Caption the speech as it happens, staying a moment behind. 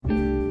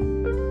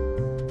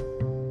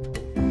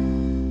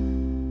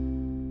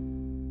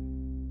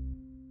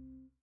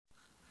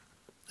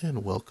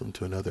and welcome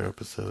to another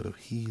episode of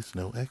He's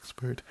No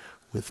Expert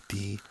with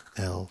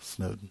D.L.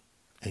 Snowden.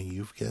 And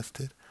you've guessed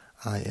it,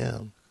 I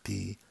am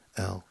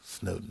D.L.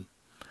 Snowden.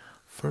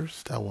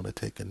 First, I want to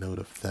take a note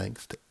of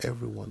thanks to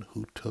everyone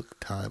who took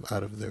time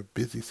out of their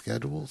busy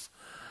schedules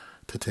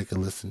to take a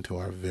listen to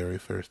our very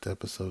first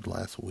episode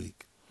last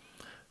week.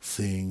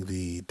 Seeing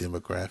the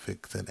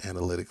demographics and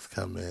analytics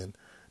come in,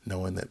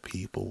 knowing that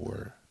people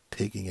were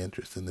taking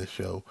interest in this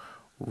show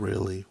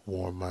really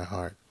warmed my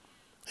heart,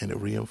 and it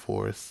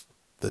reinforced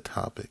the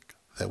topic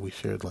that we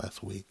shared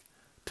last week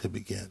to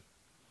begin.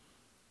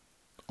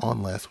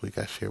 On last week,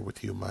 I shared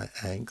with you my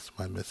angst,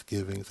 my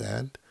misgivings,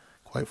 and,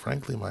 quite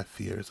frankly, my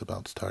fears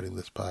about starting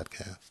this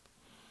podcast.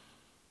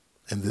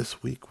 And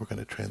this week, we're going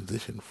to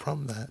transition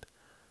from that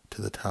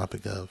to the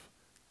topic of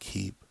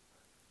keep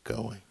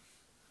going.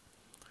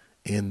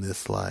 In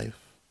this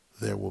life,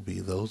 there will be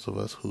those of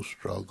us who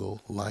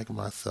struggle, like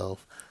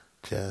myself,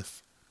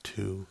 just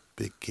to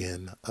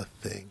begin a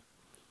thing,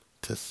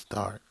 to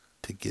start,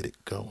 to get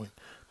it going,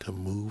 to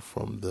move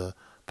from the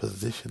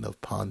position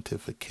of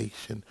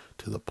pontification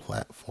to the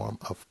platform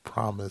of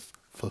promise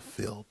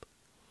fulfilled.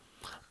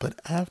 But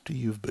after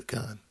you've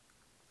begun,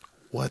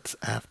 what's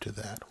after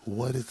that?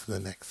 What is the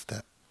next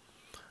step?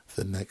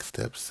 The next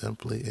step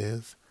simply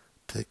is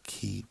to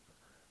keep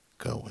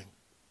going.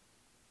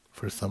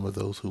 For some of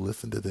those who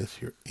listen to this,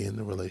 you're in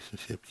the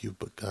relationship, you've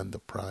begun the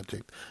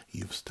project,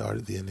 you've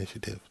started the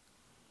initiative.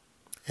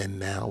 And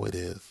now it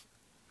is,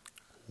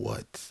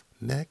 what's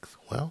next?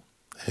 Well,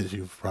 as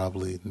you've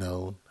probably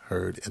known,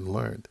 heard, and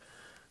learned,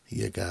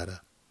 you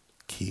gotta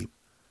keep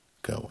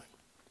going.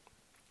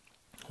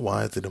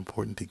 Why is it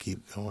important to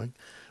keep going?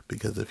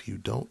 Because if you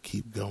don't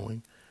keep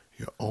going,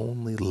 you're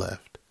only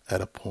left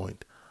at a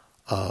point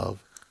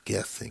of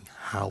guessing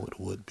how it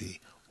would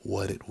be,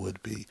 what it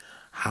would be,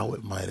 how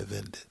it might have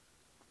ended.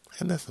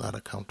 And that's not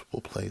a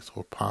comfortable place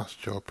or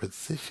posture or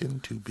position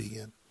to be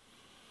in.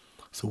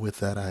 So with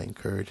that, I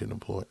encourage and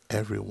implore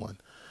everyone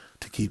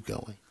to keep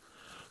going.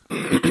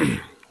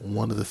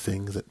 One of the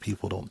things that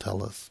people don't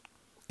tell us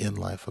in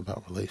life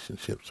about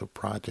relationships or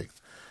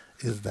projects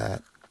is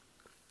that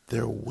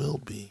there will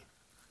be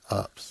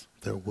ups,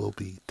 there will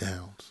be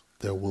downs,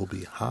 there will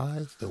be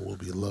highs, there will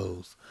be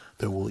lows,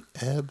 there will be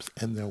ebbs,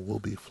 and there will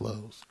be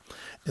flows.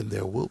 And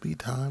there will be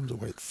times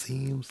where it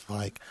seems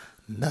like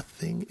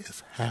nothing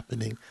is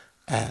happening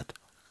at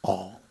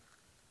all.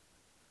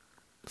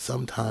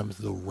 Sometimes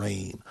the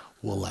rain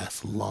will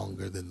last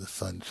longer than the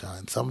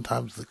sunshine.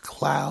 Sometimes the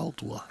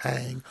clouds will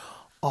hang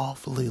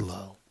awfully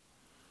low.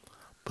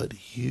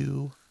 But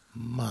you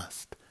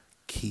must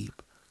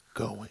keep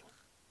going.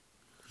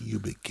 You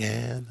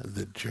began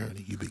the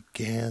journey. You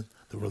began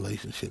the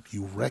relationship.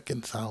 You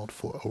reconciled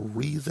for a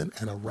reason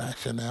and a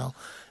rationale,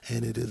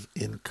 and it is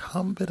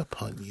incumbent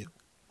upon you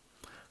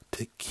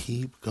to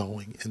keep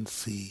going and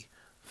see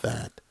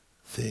that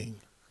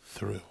thing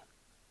through.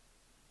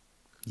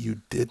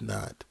 You did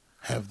not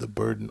have the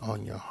burden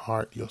on your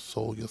heart, your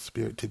soul, your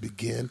spirit to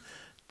begin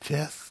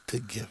just to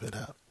give it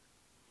up.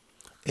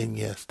 And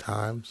yes,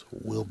 times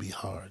will be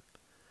hard.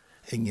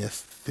 And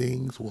yes,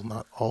 things will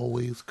not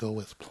always go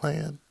as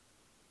planned.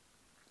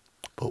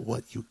 But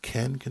what you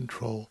can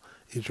control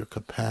is your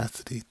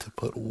capacity to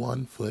put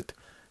one foot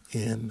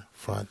in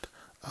front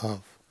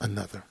of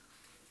another.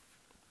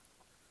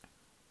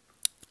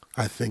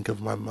 I think of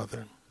my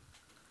mother.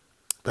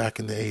 Back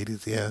in the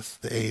 80s, yes,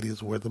 the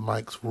 80s where the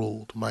Mikes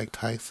ruled. Mike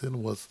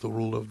Tyson was the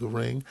ruler of the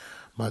ring.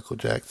 Michael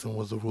Jackson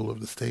was the ruler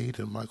of the stage.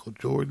 And Michael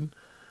Jordan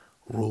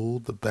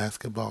ruled the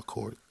basketball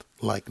court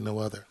like no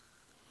other.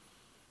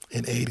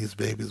 In 80s,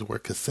 babies, where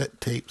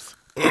cassette tapes,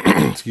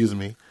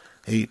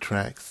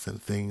 8-tracks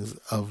and things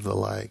of the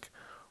like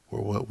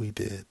were what we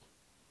did.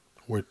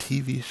 Where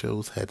TV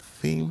shows had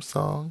theme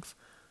songs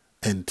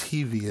and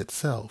TV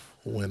itself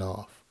went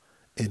off.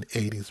 In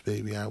 80s,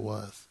 baby, I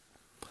was.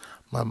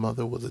 My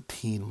mother was a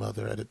teen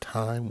mother at a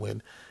time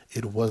when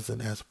it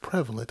wasn't as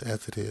prevalent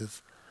as it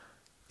is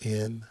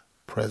in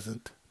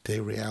present day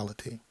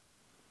reality.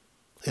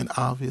 And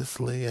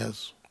obviously,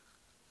 as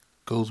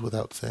goes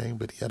without saying,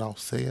 but yet I'll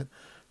say it,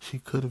 she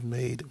could have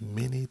made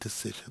many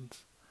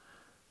decisions,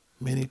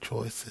 many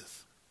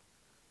choices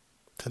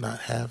to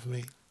not have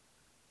me,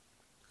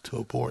 to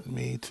abort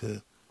me,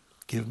 to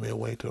give me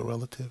away to a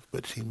relative,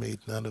 but she made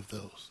none of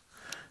those.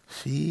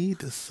 She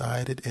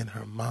decided in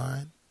her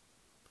mind,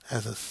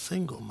 as a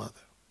single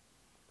mother,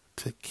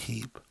 to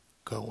keep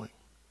going.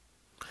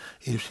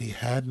 If she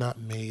had not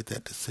made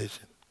that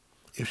decision,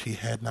 if she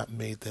had not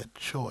made that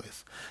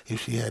choice,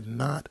 if she had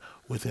not,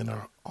 within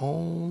her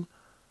own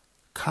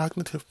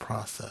cognitive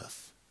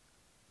process,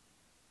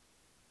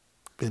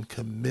 been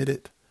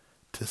committed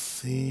to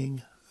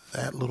seeing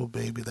that little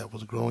baby that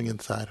was growing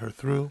inside her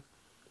through,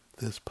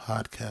 this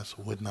podcast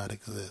would not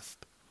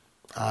exist.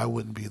 I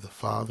wouldn't be the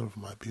father of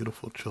my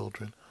beautiful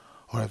children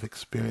or have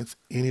experienced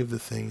any of the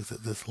things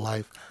that this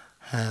life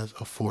has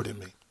afforded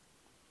me.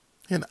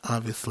 And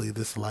obviously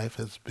this life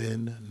has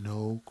been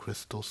no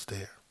crystal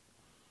stair.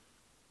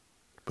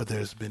 But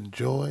there's been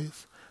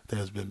joys,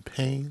 there's been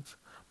pains,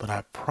 but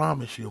I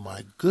promise you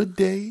my good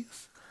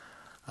days,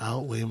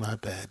 outweigh my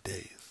bad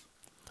days.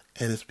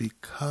 And it's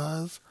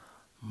because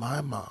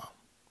my mom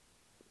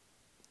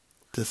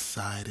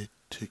decided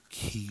to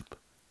keep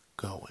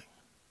going.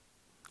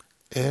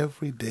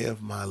 Every day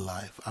of my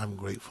life, I'm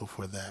grateful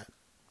for that.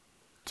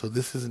 So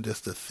this isn't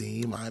just a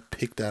theme I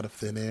picked out of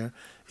thin air.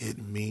 It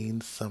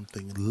means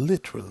something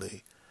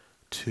literally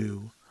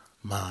to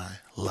my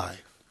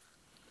life.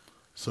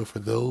 So for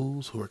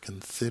those who are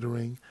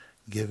considering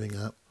giving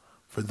up,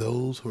 for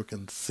those who are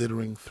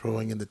considering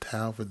throwing in the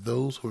towel, for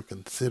those who are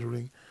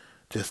considering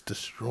just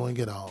destroying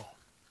it all,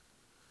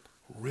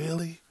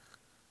 really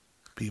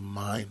be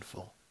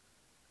mindful,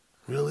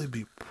 really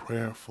be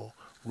prayerful,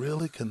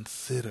 really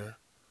consider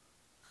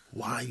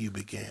why you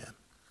began.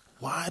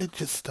 Why did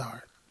you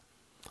start?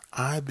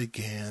 I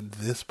began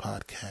this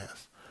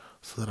podcast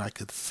so that I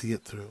could see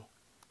it through,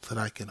 so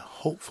that I can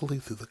hopefully,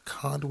 through the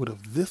conduit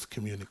of this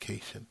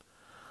communication,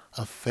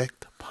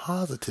 affect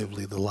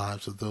positively the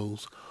lives of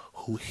those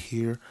who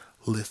hear,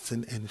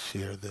 listen, and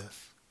share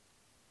this.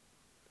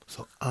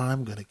 So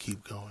I'm going to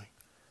keep going.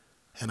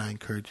 And I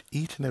encourage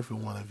each and every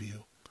one of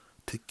you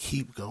to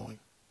keep going,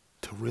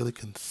 to really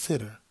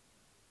consider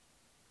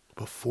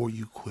before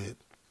you quit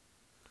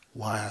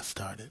why I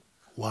started,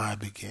 why I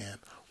began,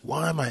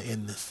 why am I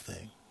in this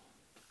thing?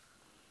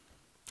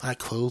 I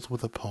close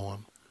with a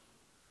poem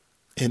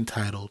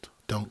entitled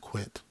Don't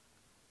Quit,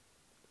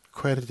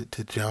 credited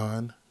to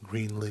John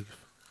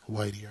Greenleaf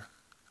Whittier.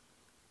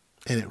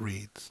 And it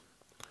reads,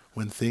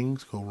 when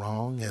things go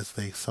wrong as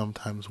they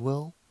sometimes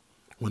will,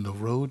 when the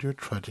road you're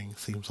trudging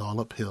seems all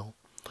uphill,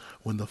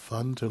 when the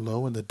funds are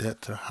low and the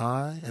debts are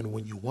high, and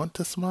when you want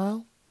to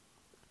smile,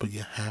 but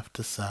you have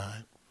to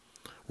sigh,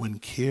 when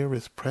care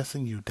is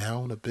pressing you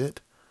down a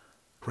bit,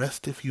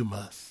 rest if you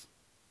must,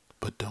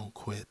 but don't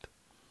quit.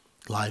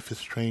 Life is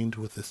strange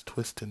with its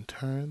twists and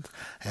turns,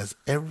 as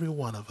every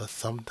one of us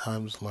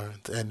sometimes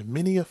learns, and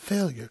many a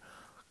failure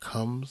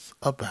comes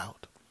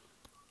about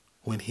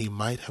when he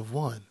might have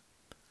won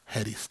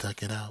had he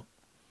stuck it out.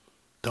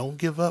 Don't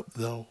give up,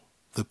 though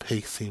the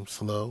pace seems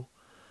slow.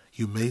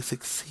 You may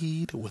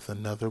succeed with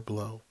another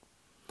blow.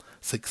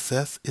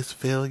 Success is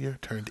failure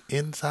turned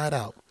inside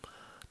out,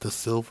 the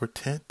silver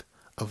tint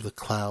of the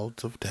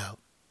clouds of doubt.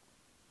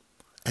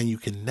 And you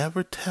can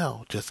never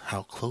tell just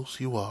how close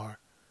you are.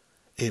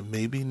 It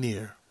may be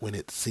near when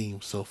it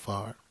seems so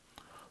far.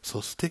 So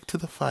stick to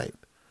the fight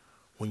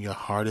when your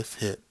heart is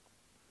hit.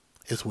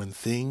 It's when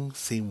things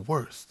seem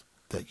worse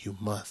that you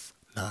must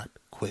not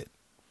quit.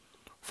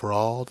 For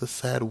all the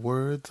sad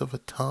words of a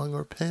tongue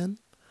or pen,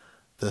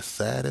 the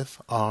saddest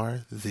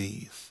are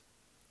these: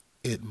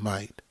 it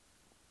might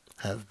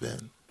have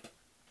been.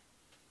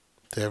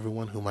 To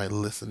everyone who might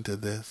listen to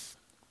this,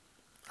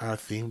 our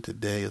theme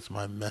today is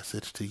my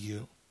message to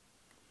you.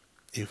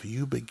 If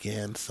you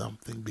began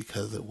something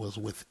because it was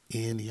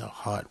within your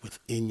heart,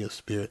 within your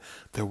spirit,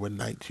 there were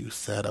nights you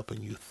sat up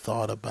and you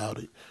thought about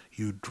it,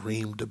 you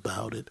dreamed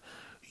about it,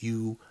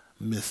 you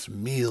missed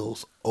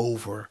meals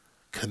over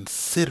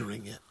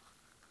considering it.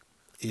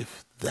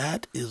 If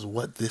that is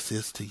what this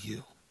is to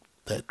you,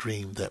 that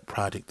dream, that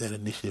project, that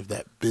initiative,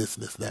 that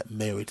business, that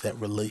marriage, that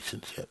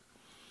relationship,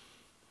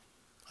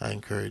 I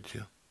encourage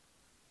you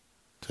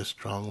to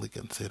strongly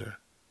consider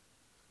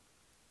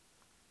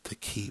to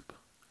keep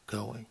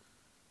going.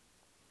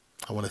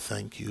 I want to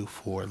thank you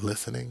for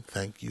listening.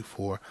 Thank you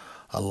for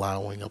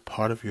allowing a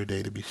part of your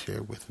day to be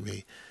shared with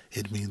me.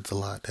 It means a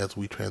lot. As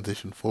we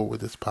transition forward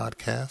this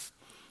podcast,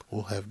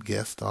 we'll have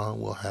guests on.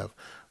 We'll have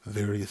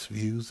various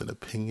views and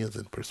opinions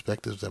and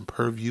perspectives and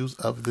purviews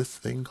of this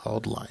thing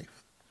called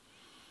life.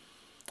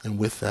 And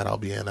with that, I'll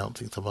be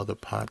announcing some other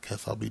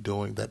podcasts I'll be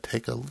doing that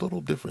take a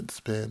little different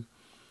spin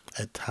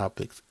at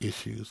topics,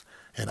 issues,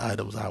 and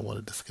items I want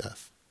to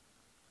discuss.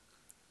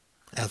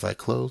 As I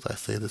close, I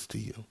say this to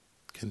you.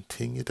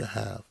 Continue to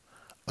have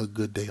a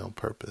good day on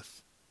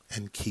purpose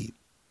and keep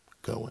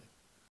going.